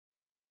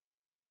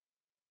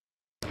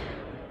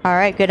All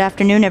right, good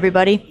afternoon,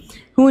 everybody.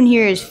 Who in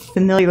here is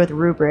familiar with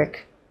Rubrik?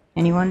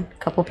 Anyone?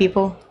 A couple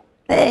people?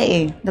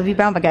 Hey, the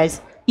vBrownBag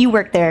guys. You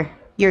work there.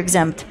 You're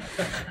exempt.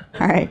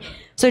 All right.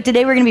 So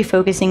today we're going to be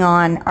focusing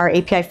on our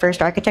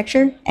API-first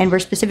architecture, and we're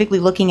specifically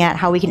looking at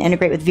how we can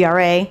integrate with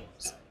vRA.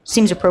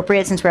 Seems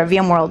appropriate since we're at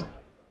VMworld.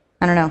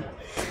 I don't know.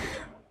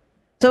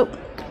 So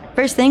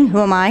first thing, who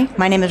am I?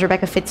 My name is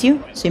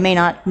Fitzhugh, so you may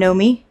not know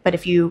me, but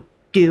if you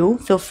do,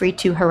 feel free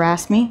to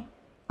harass me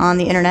on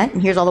the internet,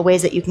 and here's all the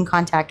ways that you can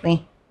contact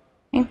me.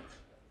 Okay.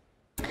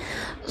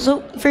 So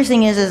the first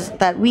thing is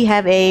that we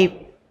have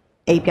a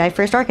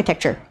API-first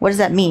architecture. What does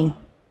that mean?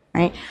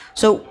 Right?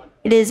 So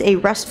it is a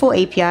RESTful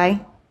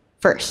API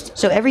first.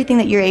 So everything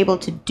that you're able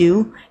to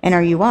do in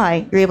our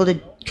UI, you're able to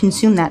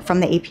consume that from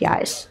the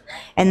APIs.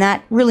 And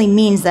that really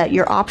means that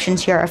your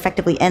options here are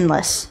effectively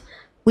endless.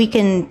 We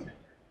can,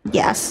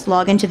 yes,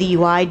 log into the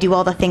UI, do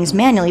all the things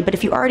manually, but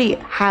if you already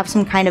have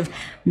some kind of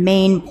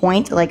main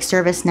point like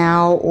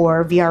ServiceNow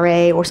or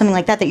vRA or something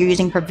like that that you're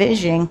using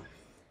provisioning,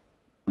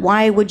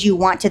 why would you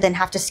want to then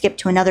have to skip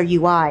to another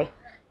UI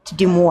to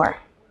do more,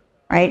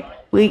 right?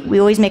 We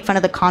always make fun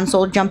of the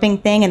console jumping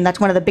thing, and that's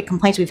one of the big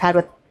complaints we've had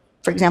with,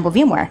 for example,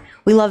 VMware.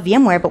 We love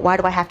VMware, but why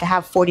do I have to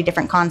have 40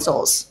 different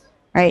consoles,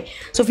 right?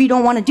 So if you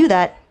don't want to do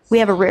that, we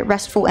have a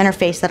RESTful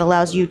interface that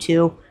allows you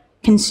to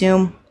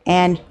consume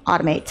and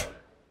automate.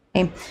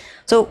 Okay?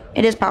 So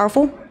it is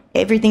powerful.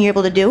 Everything you're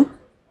able to do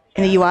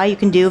in the UI, you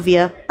can do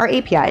via our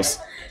APIs.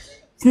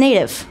 It's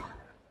native,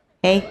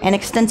 okay, and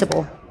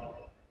extensible.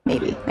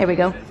 Maybe. There we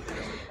go.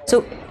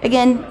 So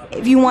again,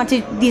 if you want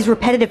to, these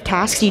repetitive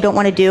tasks you don't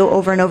want to do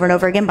over and over and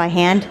over again by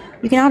hand,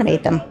 you can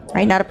automate them,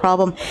 right? Not a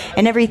problem.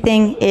 And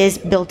everything is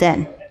built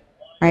in,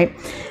 right?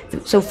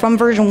 So from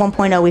version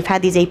 1.0, we've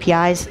had these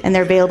APIs, and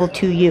they're available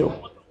to you,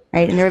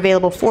 right? And they're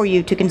available for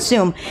you to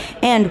consume.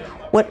 And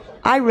what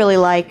I really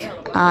like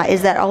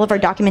is that all of our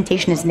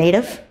documentation is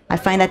native. I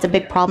find that's a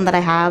big problem that I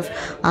have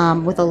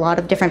with a lot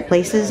of different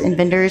places and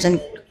vendors and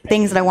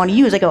things that I want to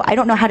use. I go, I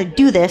don't know how to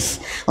do this.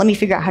 Let me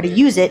figure out how to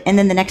use it. And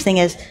then the next thing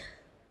is,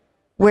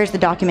 where's the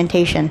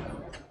documentation?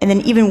 And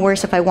then even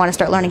worse, if I want to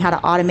start learning how to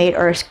automate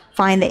or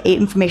find the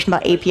information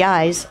about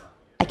APIs,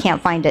 I can't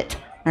find it,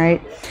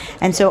 right?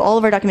 And so all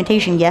of our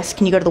documentation, yes,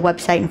 can you go to the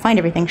website and find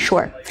everything?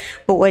 Sure.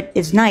 But what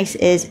is nice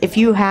is if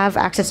you have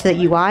access to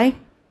the UI,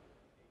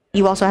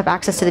 you also have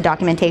access to the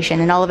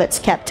documentation, and all of it's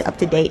kept up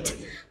to date.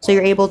 So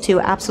you're able to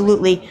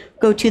absolutely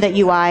go to that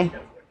UI,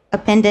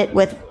 append it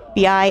with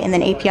BI and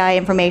then API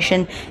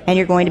information, and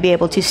you're going to be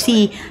able to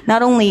see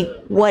not only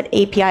what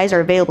APIs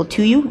are available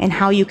to you and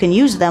how you can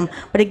use them,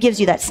 but it gives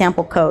you that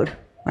sample code,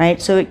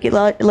 right? So it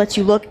lets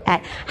you look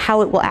at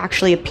how it will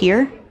actually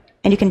appear,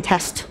 and you can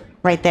test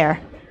right there,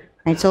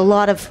 right? So a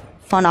lot of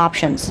fun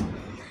options.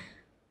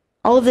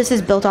 All of this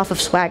is built off of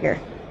Swagger,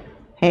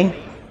 okay?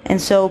 And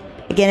so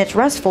again, it's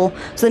RESTful,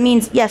 so that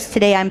means, yes,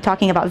 today I'm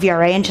talking about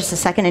vRA in just a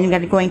second, and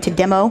I'm going to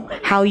demo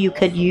how you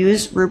could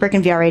use Rubrik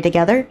and vRA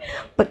together,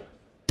 but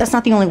that's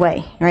not the only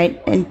way,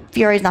 right? And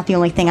vRA is not the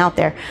only thing out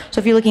there. So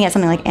if you're looking at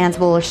something like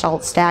Ansible or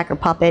SaltStack or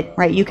Puppet,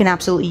 right, you can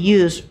absolutely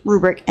use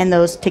Rubrik and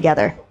those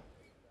together.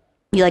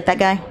 You like that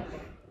guy?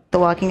 The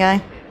walking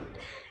guy?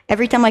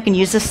 Every time I can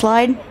use this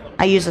slide,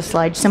 I use this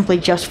slide simply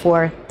just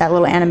for that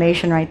little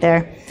animation right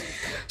there.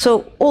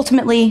 So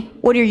ultimately,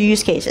 what are your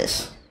use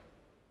cases?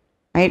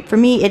 Right? For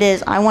me, it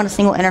is, I want a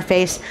single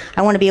interface.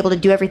 I want to be able to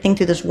do everything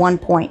through this one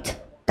point.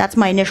 That's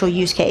my initial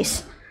use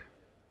case.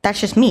 That's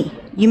just me.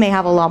 You may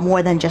have a lot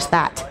more than just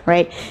that,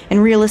 right?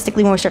 And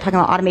realistically, when we start talking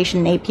about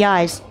automation and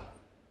APIs,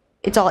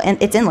 it's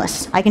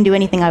endless. I can do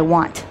anything I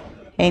want,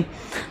 okay?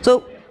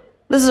 So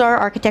this is our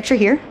architecture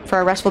here for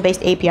our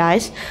RESTful-based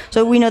APIs.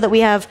 So we know that we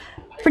have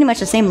pretty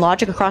much the same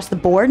logic across the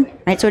board,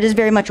 right? So it is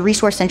very much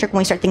resource-centric when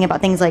we start thinking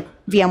about things like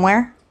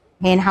VMware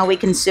and how we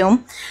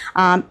consume.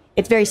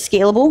 It's very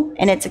scalable,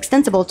 and it's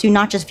extensible to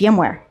not just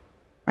VMware,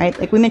 right?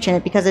 Like we mentioned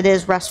it because it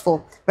is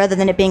RESTful rather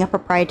than it being a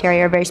proprietary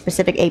or very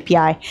specific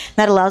API.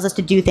 That allows us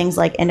to do things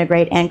like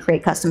integrate and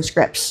create custom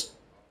scripts.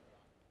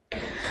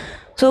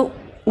 So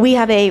we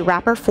have a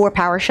wrapper for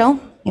PowerShell.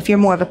 If you're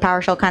more of a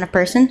PowerShell kind of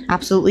person,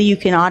 absolutely you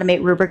can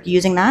automate Rubrik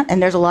using that,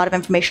 and there's a lot of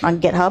information on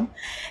GitHub.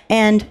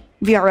 And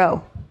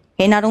vRO.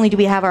 Okay, not only do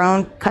we have our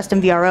own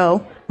custom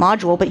vRO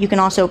module, but you can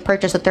also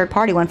purchase a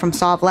third-party one from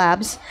Solve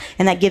Labs,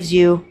 and that gives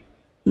you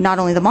not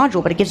only the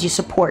module, but it gives you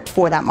support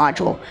for that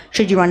module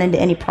should you run into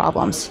any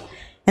problems.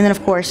 And then,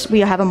 of course, we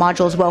have a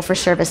module as well for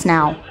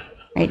ServiceNow.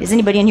 Right? Is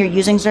anybody in here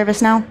using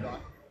ServiceNow?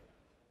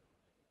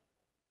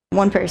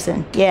 One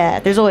person.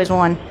 Yeah, there's always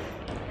one.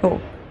 Cool.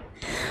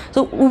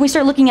 So when we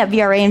start looking at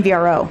vRA and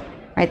vRO,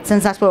 right,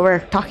 since that's what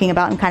we're talking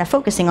about and kind of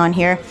focusing on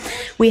here,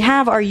 we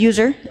have our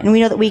user, and we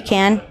know that we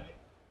can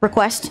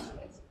request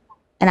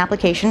an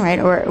application, right,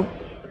 or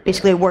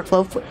basically a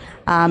workflow,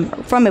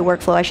 from a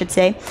workflow, I should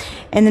say.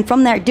 And then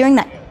from there, during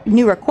that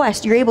new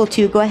request, you're able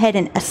to go ahead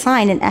and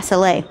assign an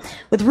SLA.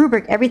 With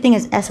Rubrik, everything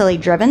is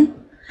SLA driven.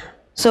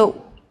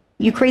 So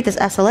you create this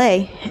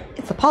SLA,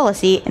 it's a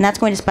policy, and that's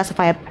going to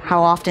specify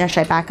how often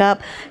should I back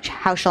up,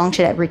 how long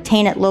should I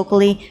retain it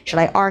locally, should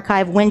I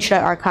archive, when should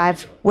I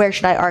archive, where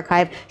should I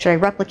archive, should I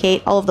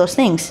replicate, all of those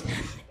things.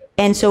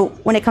 And so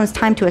when it comes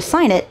time to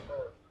assign it,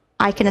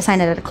 I can assign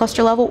it at a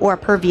cluster level or a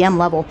per VM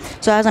level.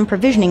 So as I'm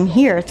provisioning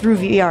here through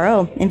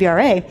vRO and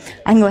vRA,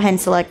 I can go ahead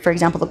and select, for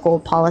example, the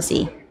gold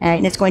policy. Right?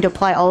 And it's going to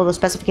apply all of those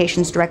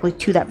specifications directly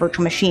to that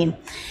virtual machine.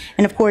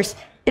 And of course,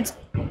 it's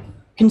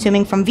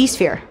consuming from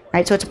vSphere,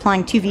 right? So it's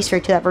applying to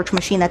vSphere to that virtual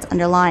machine that's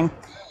underlying.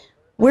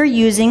 We're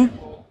using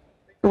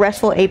the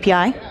RESTful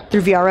API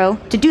through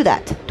vRO to do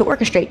that, to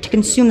orchestrate, to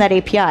consume that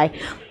API.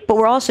 But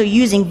we're also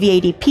using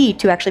VADP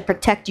to actually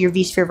protect your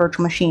vSphere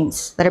virtual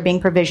machines that are being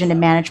provisioned and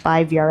managed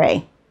by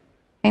vRA.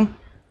 Okay.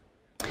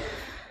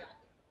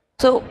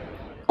 So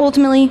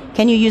ultimately,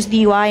 can you use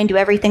the UI and do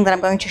everything that I'm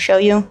going to show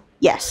you?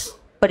 Yes.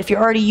 But if you're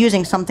already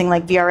using something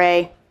like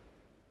vRA,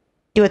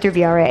 do it through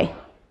vRA,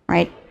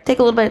 right? Take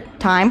a little bit of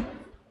time,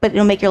 but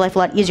it'll make your life a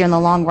lot easier in the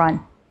long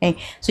run. Okay.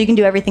 So you can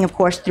do everything, of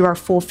course, through our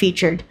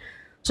full-featured.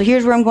 So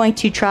here's where I'm going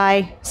to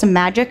try some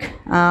magic.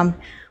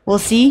 We'll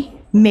see.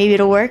 Maybe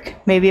it'll work,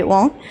 maybe it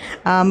won't.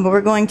 But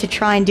we're going to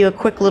try and do a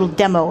quick little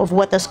demo of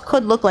what this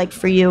could look like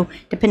for you,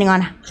 depending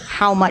on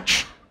how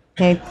much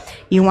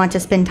you want to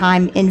spend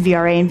time in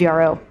vRA and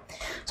vRO.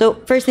 So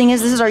first thing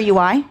is, this is our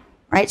UI,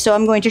 right? So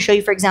I'm going to show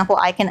you, for example,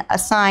 I can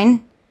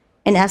assign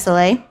an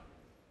SLA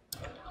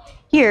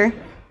here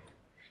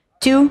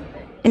to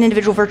an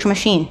individual virtual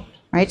machine,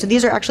 right? So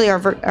these are actually our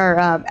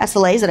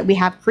SLAs that we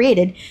have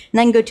created, and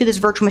I can go to this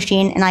virtual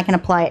machine and I can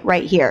apply it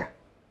right here.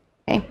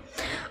 Okay.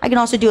 I can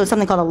also do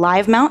something called a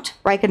live mount,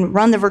 where I can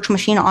run the virtual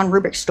machine on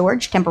Rubrik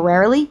storage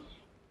temporarily,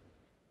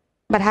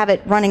 but have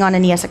it running on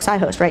an ESXi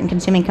host, right, and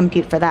consuming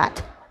compute for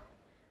that.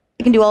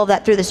 I can do all of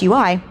that through this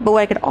UI, but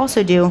what I could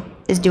also do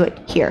is do it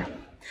here.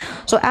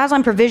 So as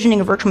I'm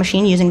provisioning a virtual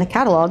machine using the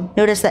catalog,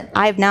 notice that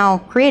I've now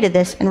created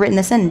this and written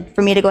this in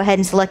for me to go ahead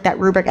and select that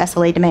Rubrik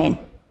SLA domain.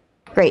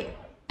 Great,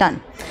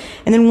 done.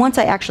 And then once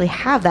I actually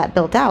have that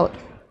built out,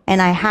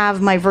 and I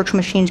have my virtual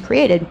machines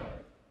created,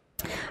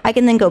 I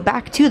can then go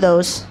back to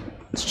those.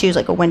 Let's choose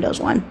like a Windows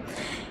one.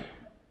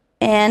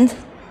 And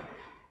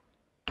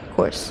of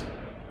course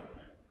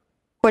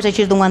I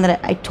choose the one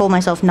that I told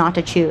myself not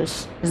to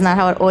choose. Isn't that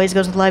how it always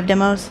goes with live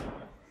demos?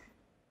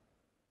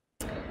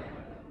 Here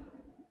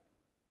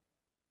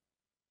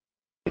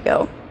we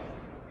go.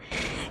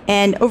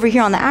 And over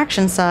here on the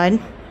action side,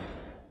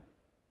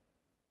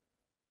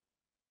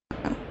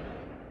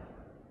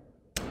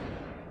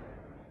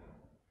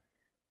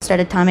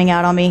 started timing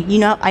out on me. You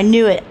know, I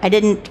knew it. I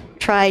didn't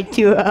try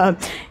to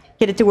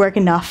get it to work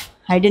enough.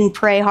 I didn't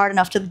pray hard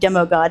enough to the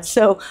demo gods.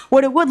 So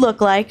what it would look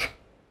like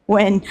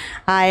when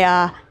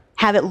I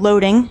have it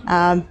loading,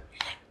 it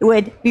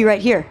would be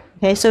right here.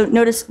 Okay, so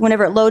notice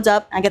whenever it loads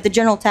up, I get the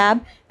general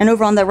tab, and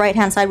over on the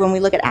right-hand side, when we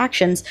look at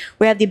actions,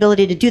 we have the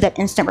ability to do that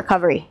instant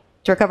recovery,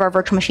 to recover our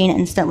virtual machine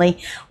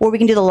instantly, or we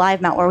can do the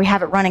live mount, where we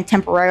have it running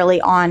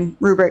temporarily on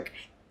Rubrik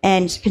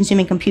and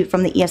consuming compute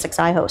from the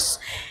ESXi hosts.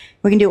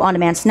 We can do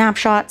on-demand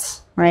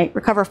snapshots, right?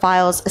 Recover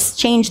files,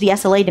 change the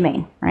SLA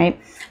domain, right?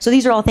 So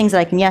these are all things that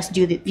I can, yes,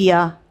 do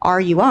via our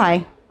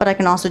UI, but I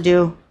can also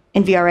do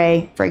in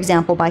vRA, for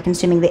example, by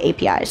consuming the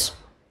APIs,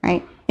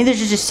 right? And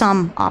these are just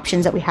some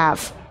options that we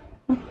have.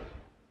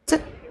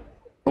 That's it.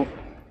 Cool.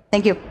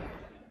 Thank you.